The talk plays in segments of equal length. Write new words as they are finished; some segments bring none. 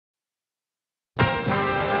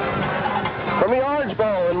Orange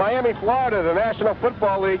Bowl in Miami, Florida. The National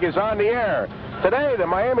Football League is on the air. Today, the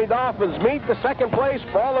Miami Dolphins meet the second-place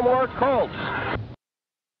Baltimore Colts.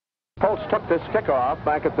 Colts took this kickoff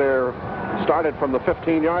back at their, started from the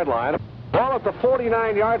 15-yard line. Ball at the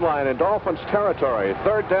 49-yard line in Dolphins territory.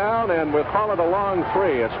 Third down, and we'll call it a long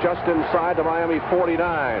three. It's just inside the Miami 49.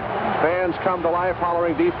 Fans come to life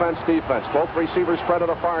hollering defense, defense. Both receivers spread to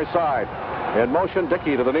the far side. In motion,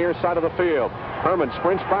 Dickey to the near side of the field. Herman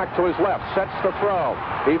sprints back to his left, sets the throw.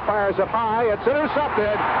 He fires it high. It's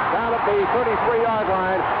intercepted down at the 33-yard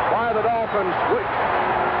line by the Dolphins.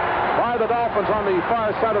 On the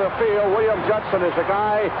far side of the field. William Judson is the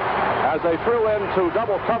guy, as they threw into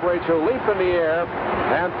double coverage, who leaped in the air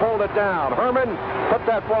and pulled it down. Herman put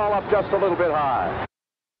that ball up just a little bit high.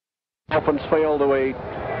 Dolphins failed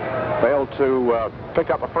to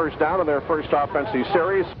pick up a first down in their first offensive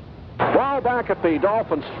series. Ball back at the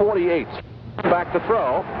Dolphins 48. Back to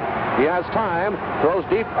throw. He has time. Throws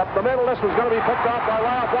deep up the middle. This was going to be picked off by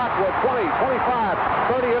Lyle Blackwood. 20,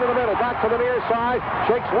 25, 30 into the middle. Back to the near side.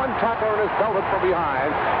 Shakes one tackler and is belted from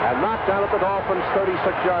behind. And knocked down at the Dolphins'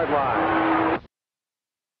 36-yard line.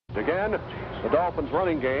 Again, the Dolphins'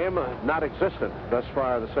 running game not existent thus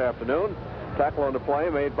far this afternoon. Tackle on the play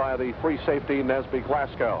made by the free safety Nesby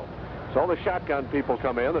Glasgow. So the shotgun people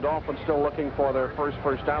come in. The Dolphins still looking for their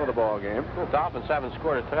first down of the ball game. Well, the Dolphins haven't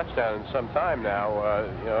scored a touchdown in some time now.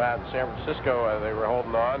 Out in San Francisco, they were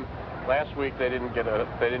holding on. Last week they didn't get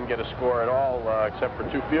a score at all, except for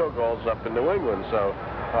 2 field goals up in New England. So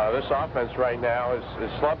this offense right now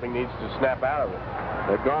is slumping. Needs to snap out of it.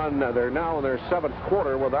 They're now in their 7th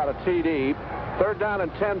quarter without a TD. Third down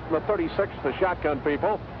and 10 from the 36. The shotgun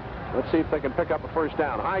people. Let's see if they can pick up a first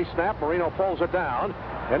down. High snap. Marino pulls it down.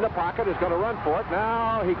 In the pocket, is going to run for it.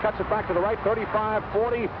 Now he cuts it back to the right. 35,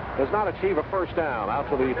 40. Does not achieve a first down. Out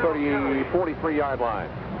to the 43-yard line.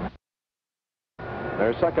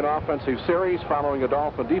 Their second offensive series following a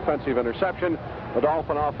Dolphin defensive interception. The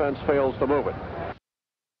Dolphin offense fails to move it.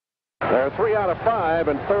 They're 3 out of 5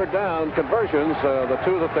 in third down conversions. The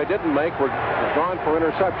 2 that they didn't make were gone for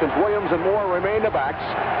interceptions. Williams and Moore remain the backs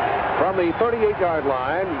from the 38-yard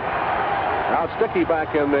line. Now it's Dickey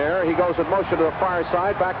back in there. He goes in motion to the far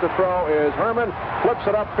side. Back to throw is Herman. Flips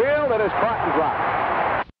it upfield and is caught and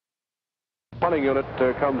dropped. Punting unit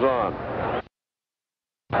comes on.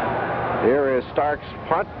 Here is Stark's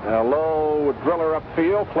punt. A low driller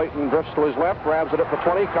upfield. Clayton drifts to his left. Grabs it at the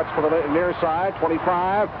 20. Cuts for the near side.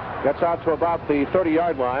 25. Gets out to about the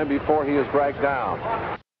 30-yard line before he is dragged down.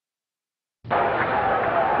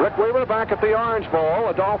 Rick Weaver back at the Orange Bowl.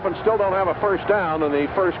 The Dolphins still don't have a first down in the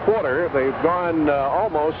first quarter. They've gone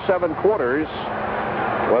almost 7 quarters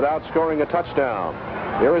without scoring a touchdown.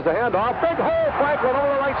 Here is the handoff. Big hole. Franklin over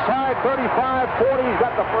the right side. 35, 40. He's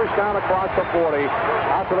got the first down across the 40.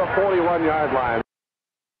 Out to the 41-yard line.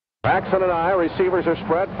 Paxson and receivers are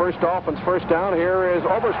spread. First Dolphins first down. Here is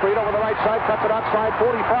Overstreet over the right side. Cuts it outside.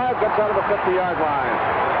 45. Gets out of the 50-yard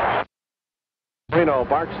line. Marino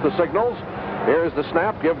barks the signals. Here's the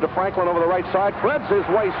snap. Give to Franklin over the right side. Threads his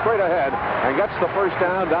way straight ahead and gets the first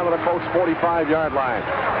down to the Colts' 45-yard line.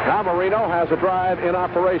 Now Marino has a drive in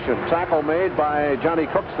operation. Tackle made by Johnny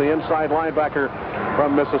Cooks, the inside linebacker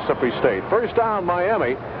from Mississippi State. First down,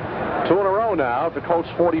 Miami. 2 in a row now at the Colts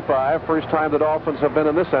 45. First time the Dolphins have been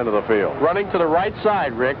in this end of the field. Running to the right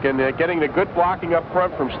side, Rick, and getting the good blocking up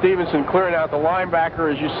front from Stevenson, clearing out the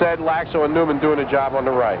linebacker, as you said. Laxo and Newman doing a job on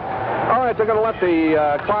the right. All right, they're going to let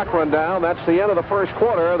the clock run down. That's the end of the first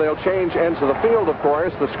quarter. They'll change ends of the field, of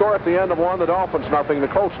course. The score at the end of one, the Dolphins nothing, the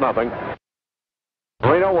Colts nothing.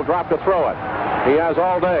 Marino will drop to throw it. He has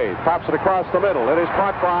all day. Pops it across the middle. It is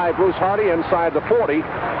caught by Bruce Hardy inside the 40,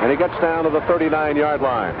 and he gets down to the 39-yard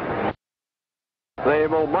line. They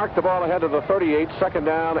will mark the ball ahead of the 38, second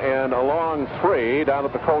down and a long 3 down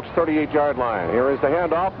at the Colts 38-yard line. Here is the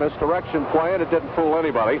handoff, misdirection play, and it didn't fool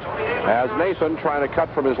anybody, as Nason, trying to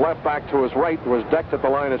cut from his left back to his right, was decked at the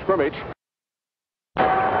line of scrimmage.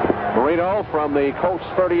 Marino from the Colts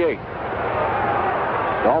 38.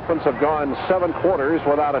 Dolphins have gone 7 quarters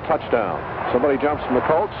without a touchdown. Somebody jumps from the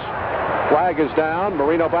Colts. Flag is down.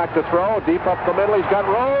 Marino back to throw. Deep up the middle. He's got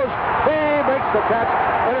Rose. He makes the catch.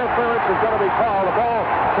 Interference is going to be called. The ball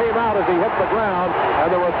came out as he hit the ground,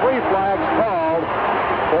 and there were 3 flags called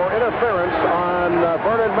for interference on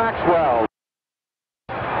Vernon Maxwell.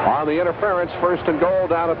 On the interference, first and goal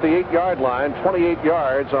down at the 8-yard line. 28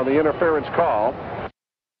 yards on the interference call.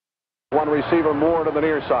 One receiver, Moore to the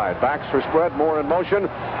near side. Backs for spread, Moore in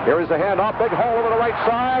motion. Here is the handoff, big hole over the right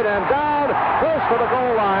side, and down, close to the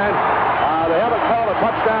goal line. They haven't called a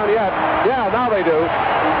touchdown yet. Yeah, now they do.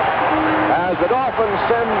 As the Dolphins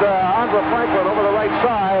send Andre Franklin over the right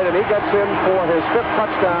side, and he He gets in for his 5th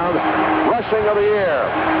touchdown rushing of the year.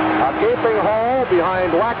 A gaping hole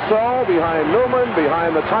behind Waxo, behind Newman,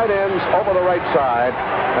 behind the tight ends over the right side.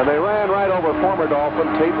 And they ran right over former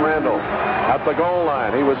Dolphin Tate Randall at the goal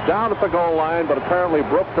line. He was down at the goal line, but apparently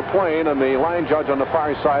broke the plane, and the line judge on the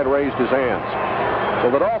far side raised his hands.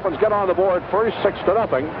 So the Dolphins get on the board first, 6-0.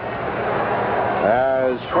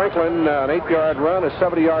 As Franklin, an 8-yard run, a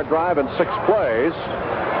 70-yard drive in 6 plays.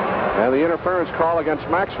 And the interference call against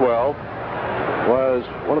Maxwell was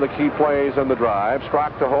one of the key plays in the drive.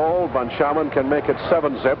 Strock to hold. Von Schamann can make it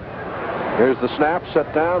 7-zip. Here's the snap,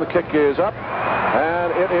 set down. The kick is up,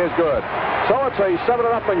 and it is good. So it's a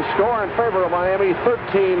 7-0 score in favor of Miami.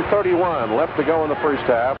 13:31 left to go in the first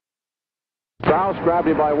half. Strauss grabbed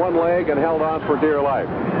him by one leg and held on for dear life.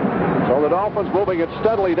 So the Dolphins moving it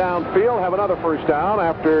steadily downfield have another first down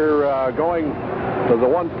after going to the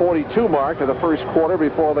 142 mark of the first quarter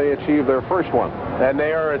before they achieve their first one. And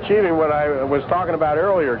they are achieving what I was talking about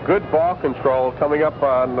earlier, good ball control, coming up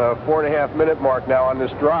on the 4.5-minute mark now on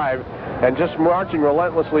this drive, and just marching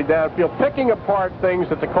relentlessly downfield, picking apart things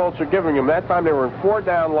that the Colts are giving them. That time they were in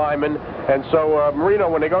 4-down linemen, and so Marino,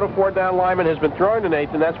 when they go to 4-down linemen, has been throwing to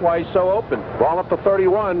Nathan. That's why he's so open. Ball up to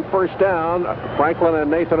 31, first down. Franklin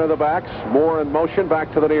and Nathan are the backs. Moore in motion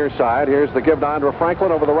back to the near side. Here's the give down to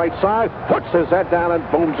Franklin over the right side. Puts his head down and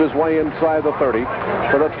booms his way inside the 30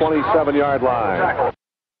 to the 27-yard line.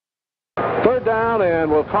 Third down,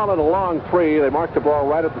 and we'll call it a long 3. They mark the ball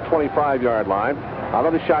right at the 25-yard line. Out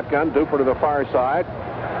of the shotgun, Duper to the far side.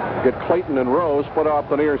 Get Clayton and Rose put off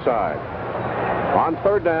the near side. On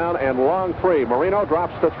third down and long 3, Marino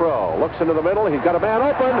drops to throw. Looks into the middle. He's got a man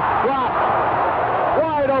open. Dropped.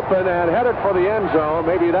 Wide open and headed for the end zone.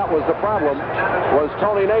 Maybe that was the problem, was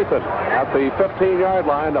Tony Nathan at the 15-yard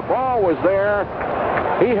line. The ball was there.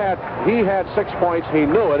 He had 6 points. He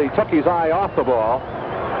knew it. He took his eye off the ball.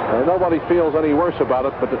 Nobody feels any worse about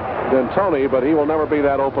it than Tony, but he will never be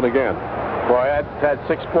that open again. Well, I had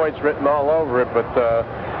 6 points written all over it, but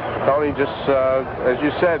Tony just, as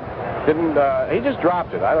you said, he just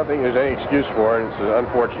dropped it. I don't think there's any excuse for it. It's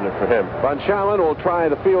unfortunate for him. Von Schamann will try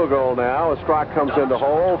the field goal now. A Strock comes in the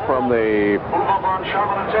hole from the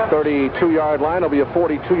 32-yard line. It'll be a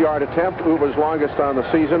 42-yard attempt. Uber's longest on the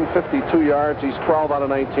season, 52 yards. He's 12 out of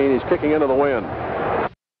 19. He's kicking into the wind.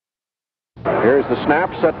 Here's the snap,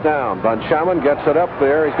 set down. Von Schamann gets it up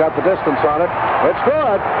there. He's got the distance on it. It's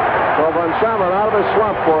good. So Von Schamann out of his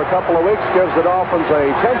slump for a couple of weeks gives the Dolphins a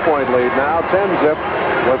 10-point lead now, 10-zip,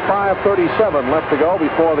 with 5:37 left to go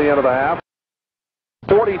before the end of the half.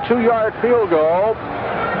 42-yard field goal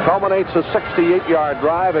culminates a 68-yard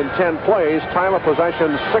drive in 10 plays. Time of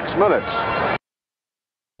possession, 6 minutes.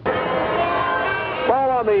 Ball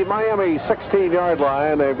on the Miami 16-yard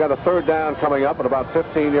line. They've got a third down coming up and about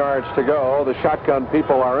 15 yards to go. The shotgun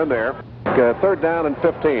people are in there. Third down and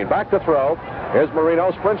 15. Back to throw. Here's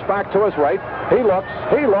Marino, sprints back to his right. He looks,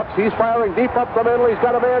 he's firing deep up the middle. He's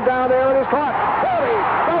got a man down there and he's caught. 30,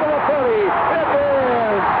 out of the 30. It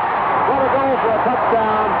is. What a goal for a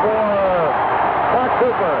touchdown for Mark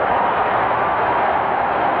Cooper.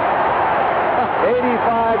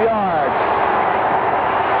 85 yards.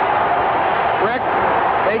 Rick,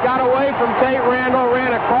 they got away from Tate Randall,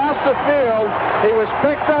 ran across the field. He was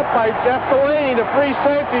picked up by Jeff Delaney, the free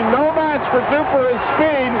safety. No match for Duper in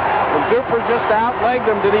speed. And Duper just outlegged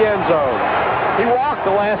him to the end zone. He walked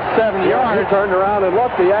the last 7 yards. He turned around and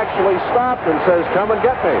looked. He actually stopped and says, "Come and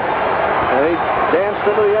get me." And he danced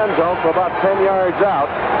into the end zone for about 10 yards out.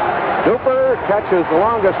 Duper catches the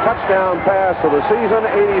longest touchdown pass of the season,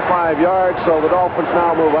 85 yards. So the Dolphins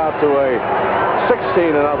now move out to a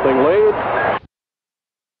 16-0 lead.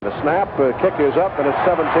 The snap, the kick is up, and it's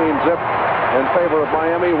 17-zip in favor of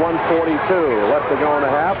Miami. 1:42 left to go in the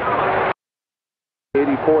half.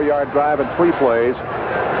 84-yard drive in 3 plays.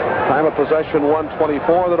 Time of possession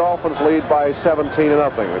 1:24. The Dolphins lead by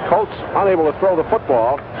 17-0. The Colts, unable to throw the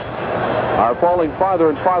football, are falling farther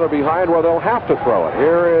and farther behind where they'll have to throw it.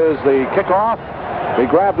 Here is the kickoff. He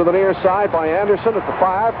grabbed to the near side by Anderson at the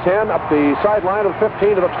 5, 10, up the sideline of the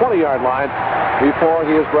 15 to the 20-yard line before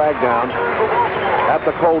he is dragged down at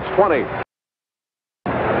the Colts 20.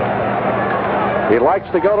 He likes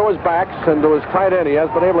to go to his backs and to his tight end. He has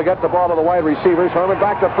been able to get the ball to the wide receivers. Herman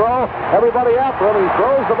back to throw. Everybody after him. He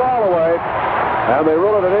throws the ball away. And they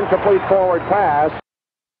rule it an incomplete forward pass.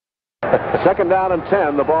 Second down and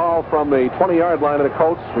 10. The ball from the 20-yard line of the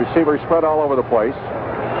Colts. Receivers spread all over the place.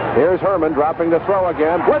 Here's Herman dropping the throw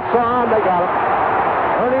again. Blitz on. They got it.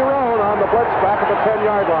 Ernie Roan on the blitz back at the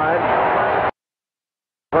 10-yard line.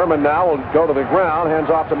 Herman now will go to the ground, hands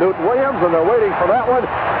off to Newton Williams, and they're waiting for that one.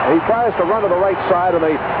 He tries to run to the right side, and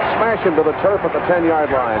they smash him to the turf at the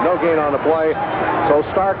 10-yard line. No gain on the play, so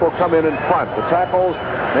Stark will come in and punt. The tackles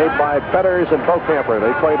made by Betters and Bocamper.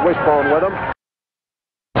 They played wishbone with him.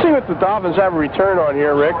 See what the Dolphins have a return on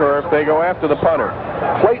here, Rick, or if they go after the punter.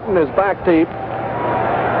 Clayton is back deep,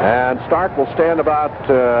 and Stark will stand about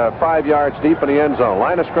 5 yards deep in the end zone.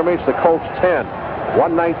 Line of scrimmage, the Colts 10.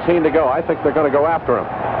 1:19 to go. I think they're going to go after him.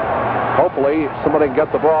 Hopefully, somebody can get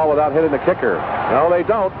the ball without hitting the kicker. No, they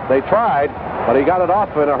don't. They tried, but he got it off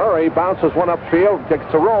in a hurry. Bounces one upfield, gets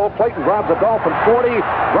to roll. Clayton grabs the Dolphins 40,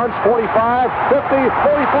 runs 45, 50,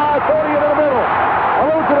 45, 40 into the middle.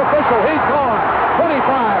 Eludes an official. He's gone. 25,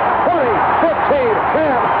 20, 15,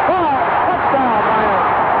 10, 5. Touchdown, Miami.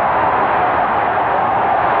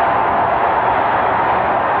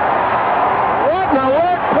 What in the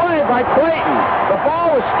world play by Clayton? The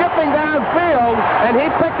ball was skipping downfield, and he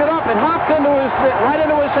picked it up and hopped right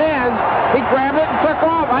into his hands. He grabbed it and took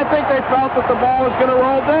off. I think they felt that the ball was going to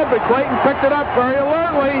roll dead, but Clayton picked it up very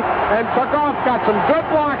alertly and took off. Got some good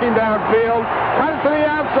blocking downfield. Cut it to the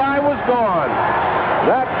outside, was gone.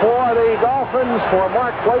 That for the Dolphins, for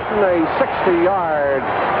Mark Clayton, a 60-yard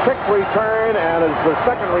kick return, and is the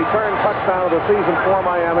second return touchdown of the season for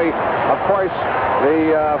Miami. Of course,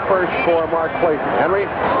 the first for Mark Clayton. Henry?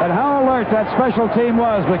 And how alert that special team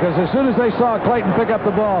was, because as soon as they saw Clayton pick up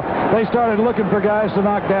the ball, they started looking for guys to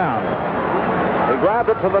knock down. He grabbed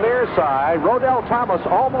it to the near side. Rodell Thomas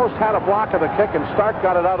almost had a block of the kick, and Stark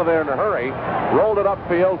got it out of there in a hurry. Rolled it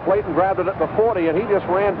upfield. Clayton grabbed it at the 40, and he just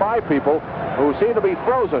ran by people who seemed to be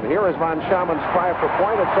frozen. Here is Von Schauman's try for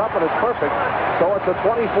point. It's up, and it's perfect. So it's a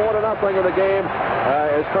 24-0, and the game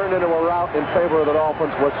is turned into a rout in favor of the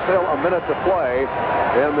Dolphins with still a minute to play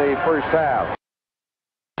in the first half.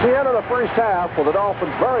 At the end of the first half, with the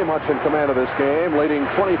Dolphins very much in command of this game, leading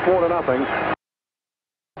 24-0.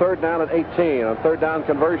 Third down at 18. On third down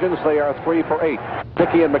conversions, they are 3 for 8.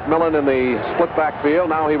 Dickey and McMillan in the split backfield.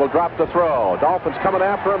 Now he will drop the throw. Dolphins coming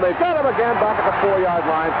after him. They've got him again back at the 4-yard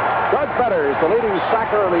line. Doug Betters, the leading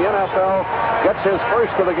sacker in the NFL, gets his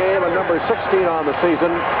first of the game and number 16 on the season.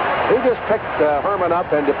 He just picked Herman up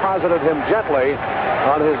and deposited him gently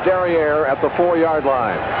on his derriere at the 4-yard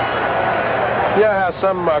line. Yeah,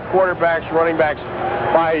 some quarterbacks, running backs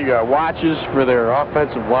buy watches for their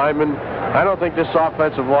offensive linemen. I don't think this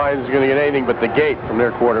offensive line is going to get anything but the gate from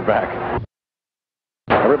their quarterback.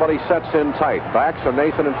 Everybody sets in tight. Backs are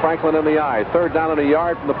Nathan and Franklin in the eye. Third down and a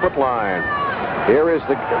yard from the foot line. Here is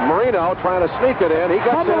the Marino trying to sneak it in. He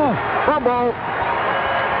gets in. Fumble.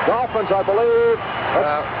 Dolphins, I believe.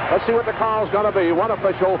 Let's see what the call is going to be. One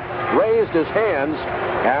official raised his hands,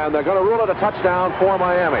 and they're going to rule it a touchdown for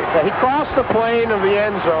Miami. Yeah, he crossed the plane of the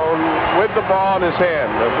end zone with the ball in his hand.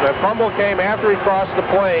 The fumble came after he crossed the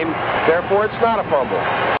plane. Therefore, it's not a fumble.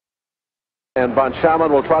 And Von Schauman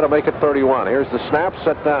will try to make it 31. Here's the snap,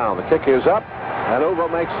 set down. The kick is up, and Uva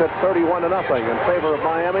makes it 31-0 in favor of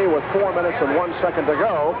Miami with 4 minutes and 1 second to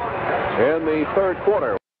go in the third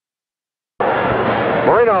quarter.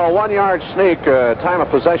 Marino, a 1-yard sneak, time of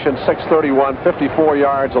possession 6:31, 54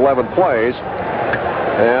 yards, 11 plays.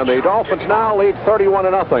 And the Dolphins now lead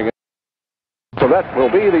 31-0. So that will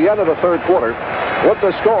be the end of the third quarter. With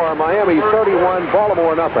the score, Miami 31,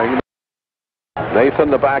 Baltimore 0.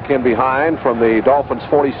 Nathan, the back in behind from the Dolphins'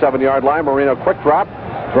 47-yard line. Marino, quick drop,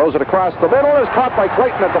 throws it across the middle, is caught by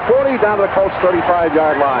Clayton at the 40, down to the Colts'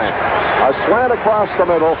 35-yard line. A slant across the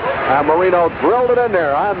middle, and Marino drilled it in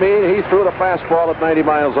there. I mean, he threw the fastball at 90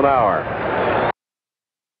 miles an hour.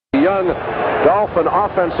 The young Dolphin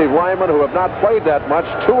offensive linemen who have not played that much,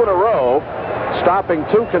 2 in a row, stopping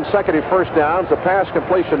 2 consecutive first downs. The pass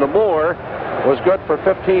completion to Moore was good for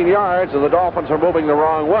 15 yards, and the Dolphins are moving the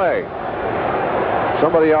wrong way.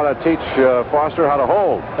 Somebody ought to teach Foster how to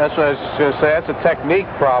hold. That's what I was going to say. That's a technique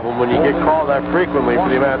problem when you get called that frequently for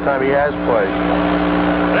the amount of time he has played.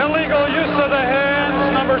 Illegal use of the hands,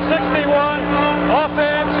 number 61,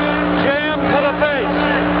 offense, jam to the face.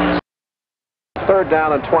 Third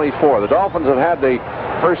down and 24. The Dolphins have had the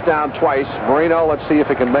first down twice. Marino, let's see if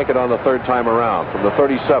he can make it on the third time around from the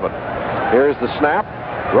 37. Here's the snap.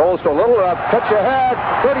 Rolls to a little pitch ahead.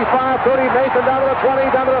 35, 30, Nathan down to the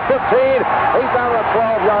 20, down to the 15. He's down to the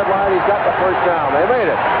 12-yard line. He's got the first down. They made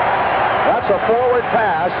it. That's a forward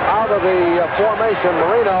pass out of the formation.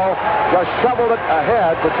 Marino just shoveled it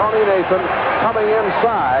ahead to Tony Nathan coming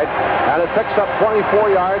inside, and it picks up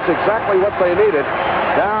 24 yards, exactly what they needed,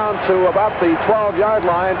 down to about the 12-yard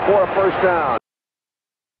line for a first down.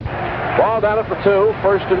 Ball down at the 2,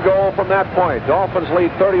 first and goal from that point. Dolphins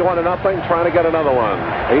lead 31-0, trying to get another one.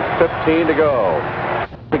 8:15 to go.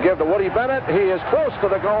 To give to Woody Bennett. He is close to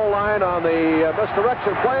the goal line on the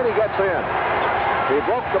misdirection play, and he gets in. He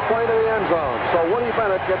broke the play to the end zone. So Woody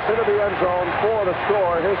Bennett gets into the end zone for the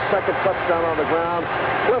score, his second touchdown on the ground.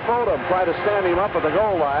 Cliff Odom tried to stand him up at the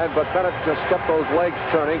goal line, but Bennett just kept those legs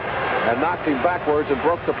turning and knocked him backwards and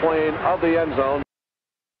broke the plane of the end zone.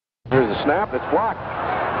 Here's the snap. It's blocked.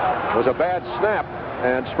 It was a bad snap,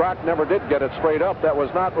 and Strock never did get it straight up. That was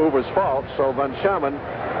not Uber's fault, so Van Schamen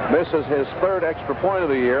misses his third extra point of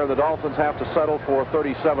the year, and the Dolphins have to settle for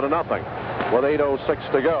 37-0 with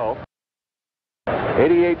 8:06 to go.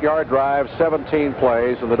 88-yard drive, 17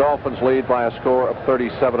 plays, and the Dolphins lead by a score of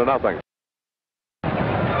 37-0.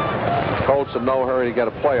 Colts in no hurry to get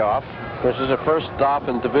a playoff. This is the first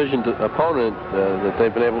Dolphin division opponent that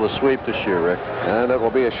they've been able to sweep this year, Rick. And it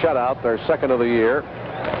will be a shutout, their second of the year.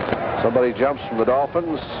 Somebody jumps from the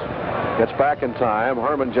Dolphins, gets back in time.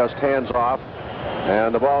 Herman just hands off,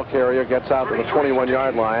 and the ball carrier gets out to the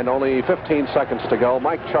 21-yard line. Only 15 seconds to go.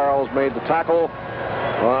 Mike Charles made the tackle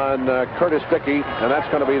on Curtis Dickey, and that's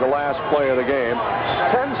going to be the last play of the game.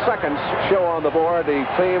 10 seconds show on the board. The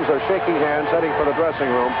teams are shaking hands, heading for the dressing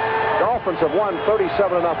room. Dolphins have won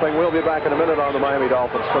 37-0. We'll be back in a minute on the Miami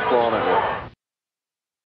Dolphins Football Network.